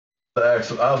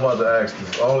about to ask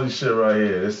this only shit right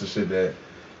here. This is the shit that,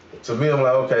 to me, I'm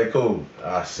like, okay, cool.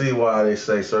 I see why they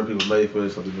say certain people made for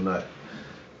this, some people not.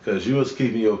 Because you was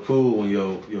keeping your cool when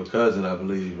your cousin, I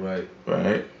believe, right?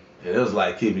 Right. And it was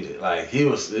like keeping it, like he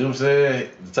was, you know what I'm saying?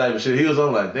 The type of shit he was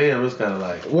on, like, damn, it was kind of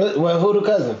like. Well, who the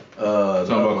cousin?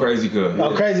 Talking about Crazy Cuz.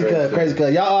 Oh, Crazy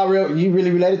Cuz. Y'all all real? You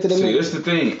really related to them? See, this the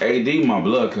thing. AD, my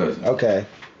blood cousin. Okay.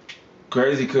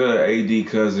 Crazy Cuz, AD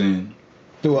cousin.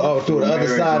 Through the other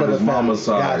side of the family. Mama's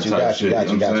side. Got you.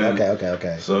 You know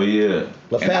Okay. So yeah.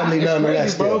 But family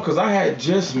nonetheless, bro, because I had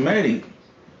just met him.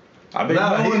 I've been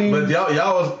knowing him. But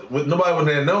y'all was, nobody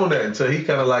would have known that until he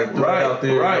kind of like threw it out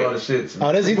there and all the shit.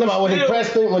 Oh, this he talking about when he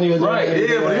pressed it when he was right.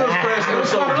 Yeah, when he was pressing it.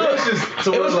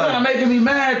 So it was kind of making me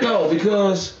mad though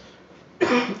because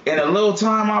in a little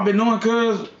time I've been knowing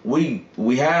Cuz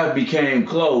we have became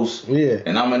close. Yeah.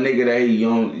 And I'm a nigga that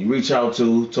you reach out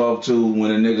to, talk to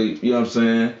when a nigga, you know what I'm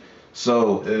saying?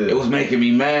 So it was making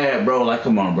me mad, bro. Like,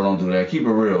 come on, bro, don't do that. Keep it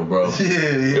real, bro.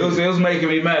 Yeah. It was making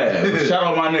me mad. But shout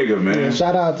out my nigga, man. Yeah,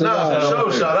 shout out to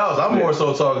shout outs. I'm more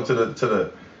so talking to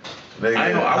the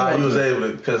nigga how you was able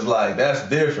to, cause like that's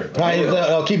different. How he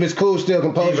was keep his cool, still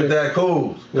composure. Keep it that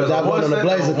cool. Cause on the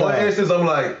Blazer one instance, I'm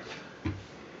like.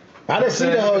 I didn't see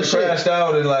the whole shit. Crashed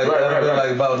out and like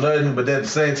like about nothing, but at the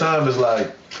same time, it's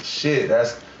like shit.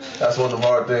 That's one of the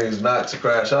hard things not to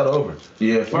crash out over.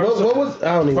 Yeah. What was?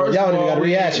 Y'all don't even got to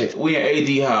react it. We in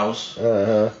AD house.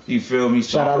 You feel me?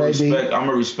 So Shout out AD. I'm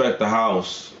gonna respect the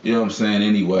house. You know what I'm saying?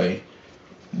 Anyway,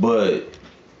 but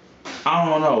I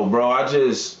don't know, bro. I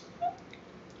just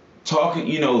talking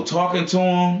to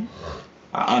him.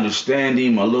 I understand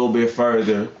him a little bit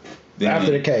further than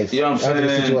after the case. You know what I'm saying? After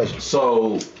the situation.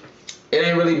 So it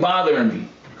ain't really bothering me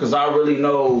because I really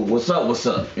know what's up.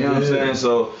 You know what I'm saying?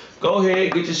 So go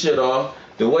ahead, get your shit off.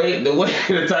 The way the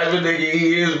type of nigga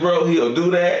he is, bro, he'll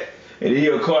do that and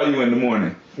he'll call you in the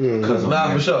morning. Cause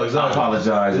for sure, exactly. I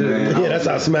apologize, man. Yeah, that's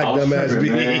how smack dumb ass be.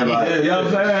 Like, you know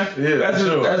what I'm saying? Yeah, that's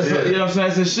sure. you know what I'm saying?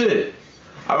 That's his shit.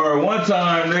 I remember one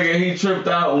time, nigga, he tripped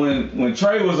out when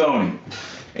Trey was on him.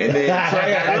 And then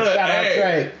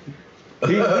Trey,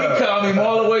 he calmed him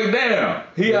all the way down.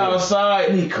 He outside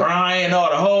and he crying all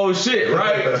the whole shit,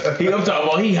 right? I'm talking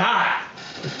about he hot.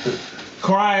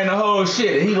 Crying the whole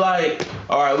shit. And he like,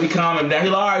 all right, we calm him down. He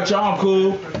like, all right, y'all, I'm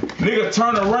cool. Nigga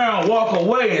turn around, walk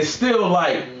away, and still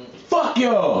like, fuck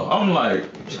y'all. I'm like,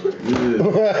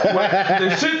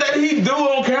 the shit that he do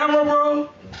on camera, bro,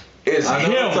 is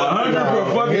him.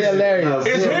 100%. Hilarious.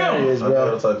 It's him.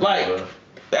 Bro. Like,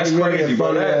 that's crazy,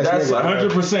 bro. That's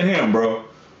 100% him, bro.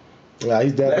 Yeah,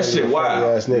 he's definitely that shit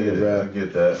wild. Ass nigga, bro. I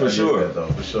get that. For sure.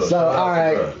 For sure. So, all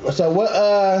right. So,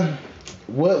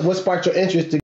 what sparked your interest to